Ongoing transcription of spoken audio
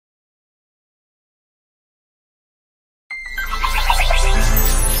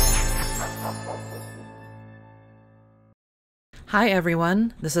Hi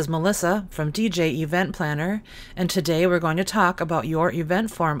everyone, this is Melissa from DJ Event Planner, and today we're going to talk about your event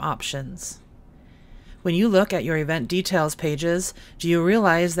form options. When you look at your event details pages, do you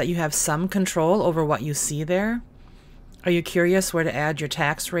realize that you have some control over what you see there? Are you curious where to add your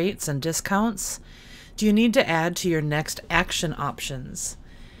tax rates and discounts? Do you need to add to your next action options?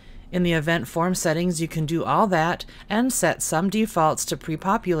 In the event form settings, you can do all that and set some defaults to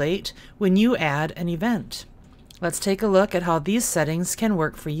pre-populate when you add an event. Let's take a look at how these settings can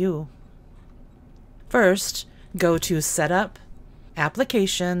work for you. First, go to Setup,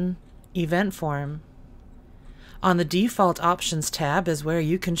 Application, Event Form. On the Default Options tab is where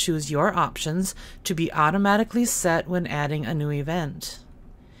you can choose your options to be automatically set when adding a new event.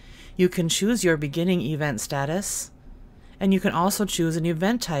 You can choose your beginning event status, and you can also choose an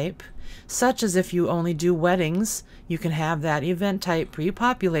event type, such as if you only do weddings, you can have that event type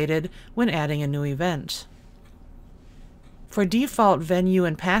pre-populated when adding a new event. For default venue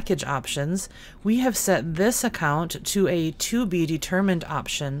and package options, we have set this account to a to be determined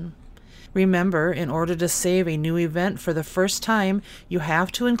option. Remember, in order to save a new event for the first time, you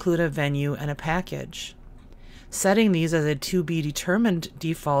have to include a venue and a package. Setting these as a to be determined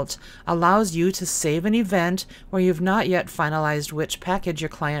default allows you to save an event where you've not yet finalized which package your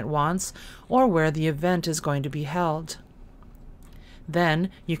client wants or where the event is going to be held. Then,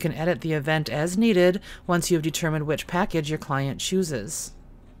 you can edit the event as needed once you have determined which package your client chooses.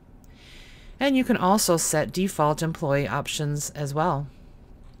 And you can also set default employee options as well.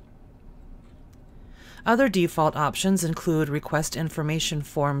 Other default options include request information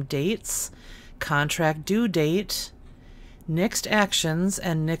form dates, contract due date, next actions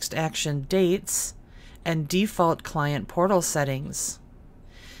and next action dates, and default client portal settings.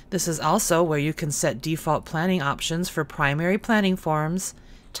 This is also where you can set default planning options for primary planning forms,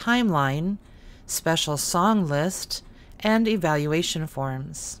 timeline, special song list, and evaluation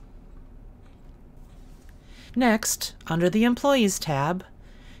forms. Next, under the Employees tab,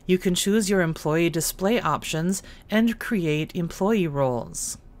 you can choose your employee display options and create employee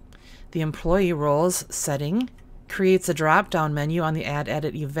roles. The Employee Roles setting creates a drop-down menu on the Add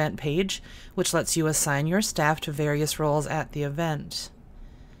Edit Event page, which lets you assign your staff to various roles at the event.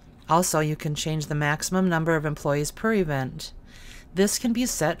 Also, you can change the maximum number of employees per event. This can be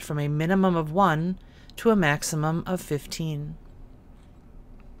set from a minimum of 1 to a maximum of 15.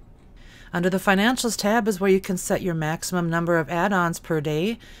 Under the Financials tab is where you can set your maximum number of add-ons per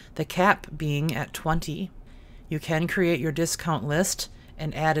day, the cap being at 20. You can create your discount list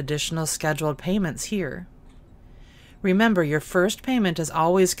and add additional scheduled payments here. Remember, your first payment is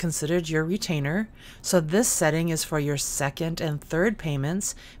always considered your retainer, so this setting is for your second and third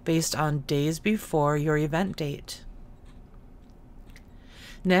payments based on days before your event date.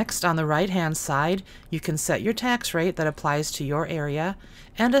 Next, on the right-hand side, you can set your tax rate that applies to your area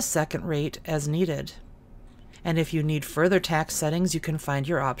and a second rate as needed. And if you need further tax settings, you can find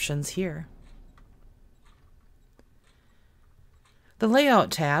your options here. The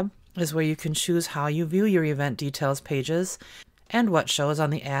Layout tab is where you can choose how you view your event details pages and what shows on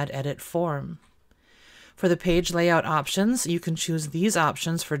the Add Edit form. For the page layout options, you can choose these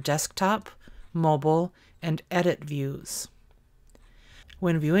options for desktop, mobile, and edit views.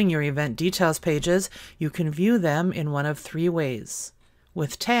 When viewing your event details pages, you can view them in one of three ways: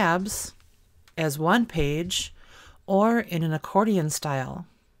 with tabs, as one page, or in an accordion style.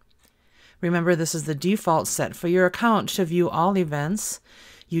 Remember, this is the default set for your account to view all events.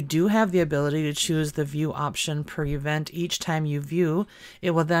 You do have the ability to choose the view option per event each time you view.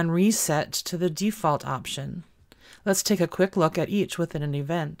 It will then reset to the default option. Let's take a quick look at each within an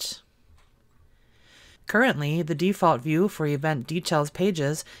event. Currently, the default view for event details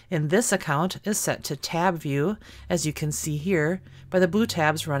pages in this account is set to tab view, as you can see here by the blue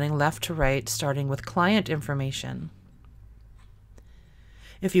tabs running left to right, starting with client information.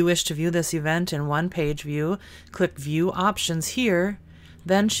 If you wish to view this event in one page view, click View Options here,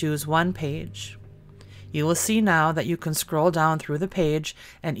 then choose One Page. You will see now that you can scroll down through the page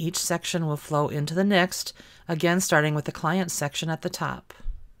and each section will flow into the next, again starting with the client section at the top.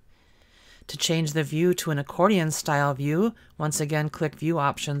 To change the view to an accordion style view, once again click View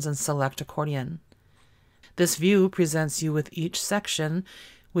Options and select Accordion. This view presents you with each section,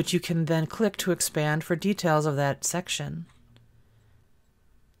 which you can then click to expand for details of that section.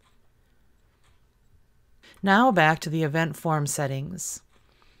 Now back to the event form settings.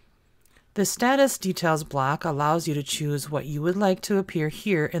 The status details block allows you to choose what you would like to appear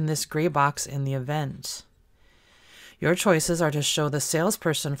here in this gray box in the event. Your choices are to show the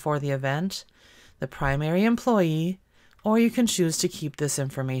salesperson for the event, the primary employee, or you can choose to keep this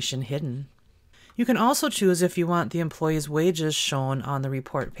information hidden. You can also choose if you want the employee's wages shown on the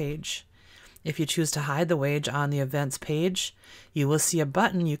report page. If you choose to hide the wage on the events page, you will see a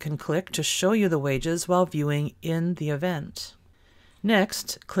button you can click to show you the wages while viewing in the event.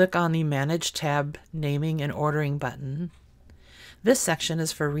 Next, click on the Manage Tab Naming and Ordering button. This section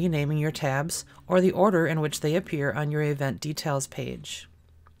is for renaming your tabs or the order in which they appear on your event details page.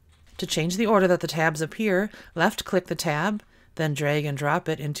 To change the order that the tabs appear, left-click the tab, then drag and drop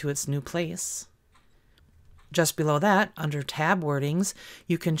it into its new place. Just below that, under Tab Wordings,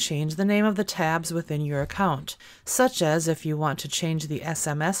 you can change the name of the tabs within your account, such as if you want to change the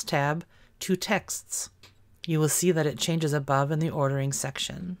SMS tab to Texts. You will see that it changes above in the Ordering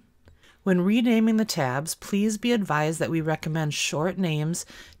section. When renaming the tabs, please be advised that we recommend short names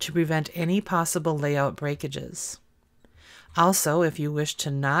to prevent any possible layout breakages. Also, if you wish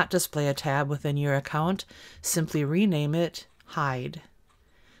to not display a tab within your account, simply rename it Hide.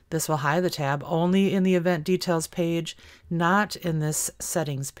 This will hide the tab only in the Event Details page, not in this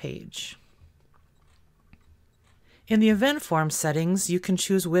Settings page. In the Event Form settings, you can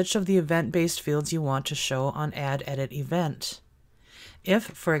choose which of the event-based fields you want to show on Add Edit Event. If,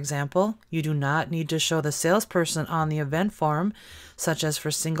 for example, you do not need to show the salesperson on the event form, such as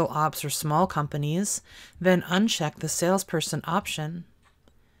for single ops or small companies, then uncheck the salesperson option.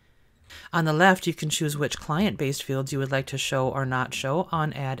 On the left, you can choose which client-based fields you would like to show or not show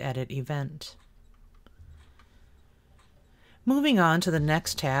on Add Edit Event. Moving on to the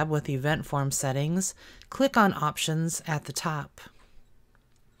next tab with Event Form Settings, click on Options at the top.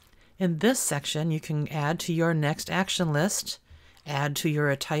 In this section, you can add to your next action list, add to your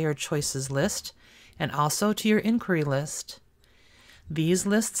attire choices list, and also to your inquiry list. These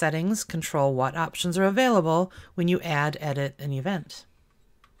list settings control what options are available when you add, edit an event.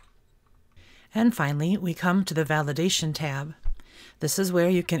 And finally, we come to the Validation tab. This is where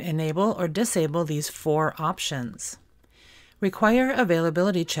you can enable or disable these 4 options. Require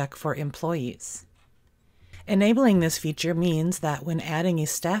availability check for employees. Enabling this feature means that when adding a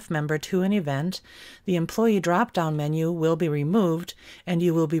staff member to an event, the employee drop-down menu will be removed and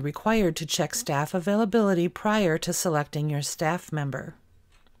you will be required to check staff availability prior to selecting your staff member.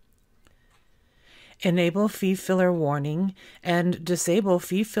 Enable fee filler warning and disable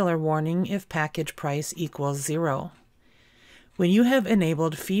fee filler warning if package price equals 0. When you have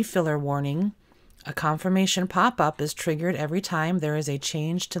enabled fee filler warning, a confirmation pop-up is triggered every time there is a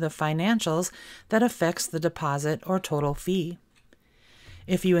change to the financials that affects the deposit or total fee.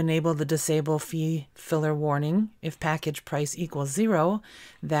 If you enable the disable fee filler warning if package price equals 0,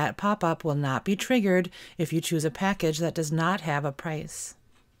 that pop-up will not be triggered if you choose a package that does not have a price.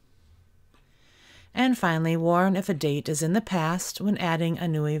 And finally, warn if a date is in the past when adding a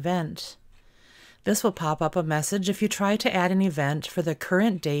new event. This will pop up a message if you try to add an event for the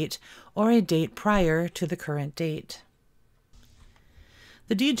current date or a date prior to the current date.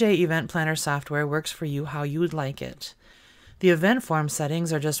 The DJ Event Planner software works for you how you would like it. The event form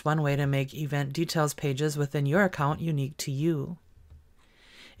settings are just one way to make event details pages within your account unique to you.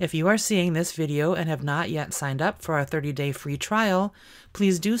 If you are seeing this video and have not yet signed up for our 30-day free trial,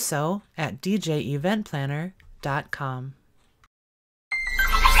 please do so at djeventplanner.com.